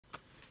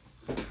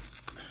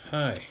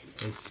Hi,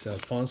 it's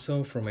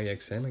Alfonso from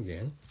AXM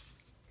again,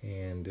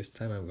 and this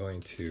time I'm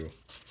going to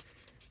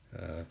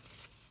uh,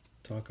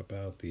 talk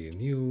about the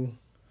new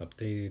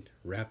updated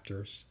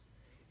Raptors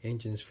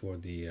engines for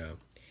the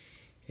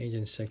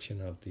engine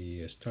section of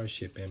the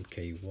Starship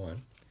MK-1.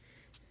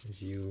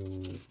 As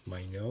you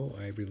might know,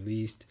 I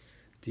released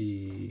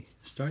the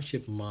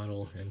Starship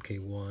model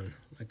MK-1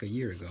 like a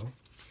year ago,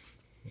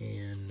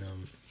 and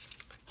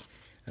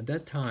at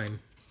that time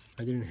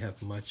I didn't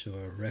have much of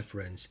a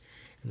reference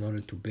in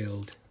order to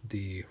build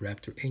the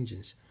Raptor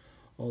engines,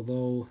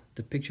 although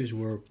the pictures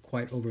were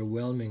quite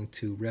overwhelming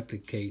to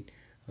replicate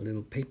a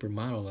little paper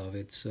model of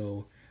it.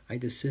 So I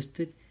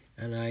desisted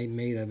and I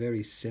made a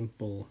very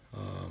simple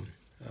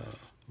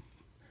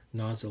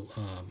nozzle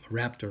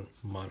Raptor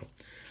model.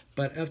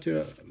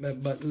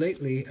 But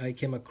lately I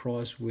came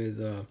across with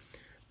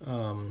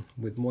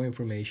more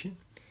information,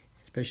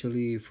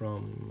 especially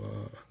from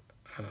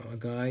a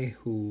guy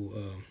who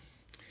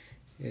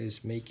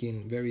is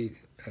making very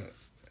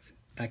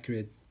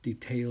accurate,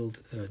 detailed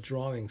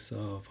drawings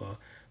of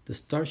the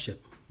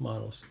Starship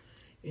models.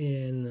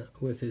 And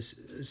with his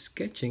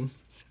sketching,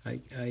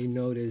 I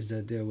noticed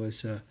that there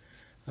was a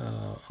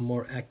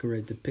more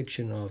accurate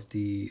depiction of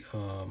the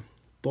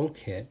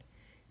bulkhead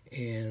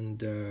and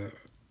the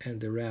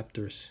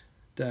Raptors.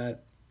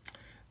 That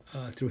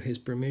through his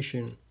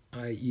permission,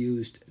 I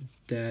used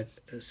that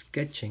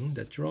sketching,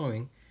 that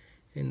drawing,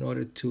 in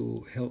order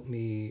to help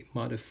me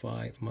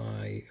modify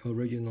my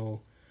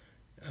original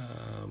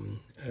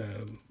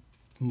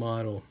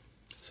model.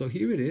 So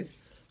here it is.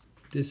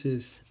 This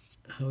is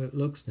how it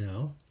looks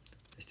now.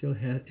 It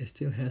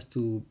still has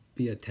to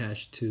be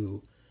attached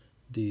to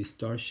the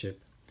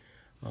Starship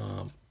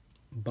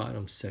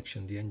bottom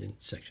section, the engine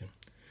section.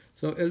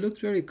 So it looks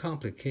very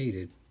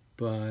complicated,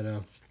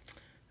 but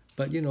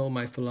you know,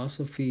 my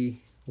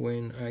philosophy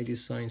when I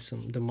design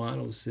the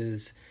models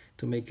is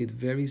to make it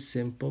very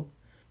simple,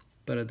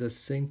 but at the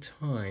same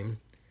time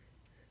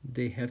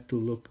they have to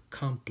look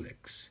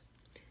complex.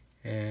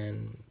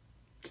 And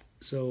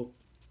so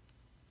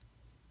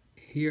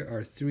here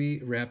are three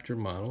Raptor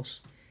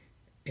models,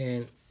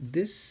 and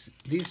these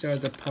are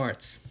the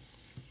parts.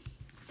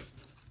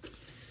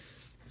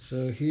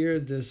 So here,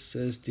 this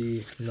is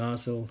the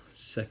nozzle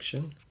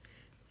section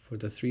for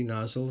the three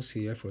nozzles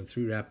here for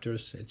three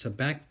Raptors. It's a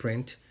back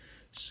print,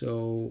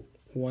 so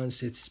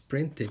once it's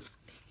printed,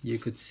 you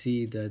could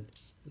see that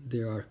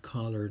they are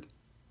colored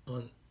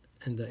on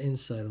the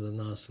inside of the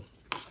nozzle.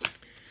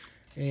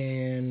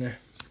 And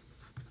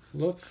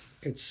look,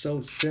 it's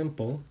so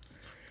simple.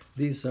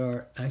 These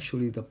are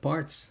actually the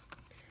parts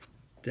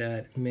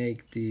that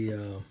make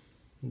the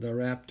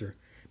Raptor.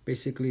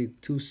 Basically,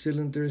 two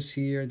cylinders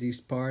here, these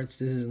parts.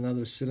 This is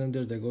another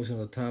cylinder that goes on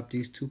the top.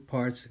 These two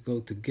parts go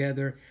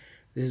together.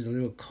 This is a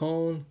little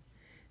cone.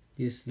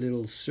 These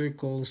little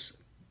circles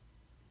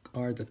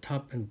are the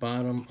top and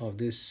bottom of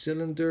this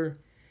cylinder.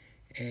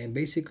 And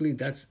basically,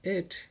 that's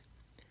it.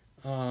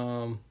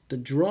 The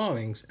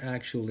drawings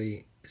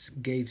actually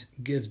gives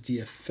the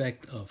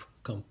effect of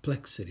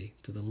complexity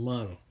to the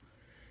model.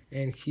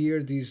 And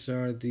here, these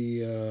are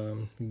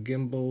the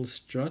gimbal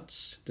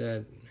struts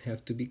that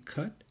have to be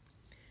cut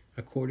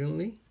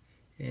accordingly,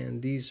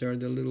 and these are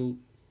the little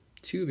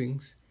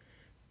tubings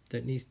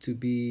that needs to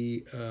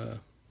be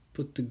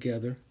put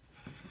together,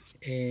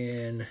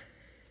 and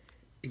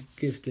it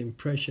gives the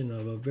impression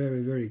of a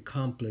very, very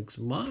complex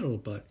model,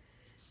 but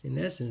in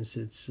essence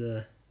it's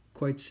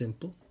quite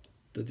simple,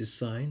 the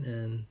design,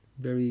 and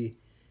very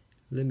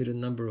limited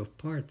number of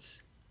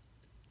parts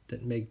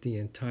that make the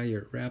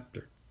entire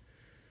Raptor.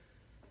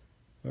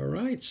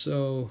 Alright,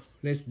 so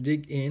let's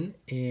dig in,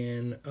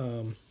 and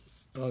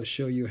I'll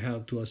show you how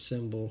to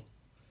assemble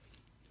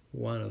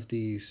one of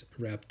these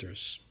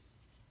Raptors.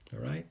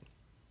 Alright.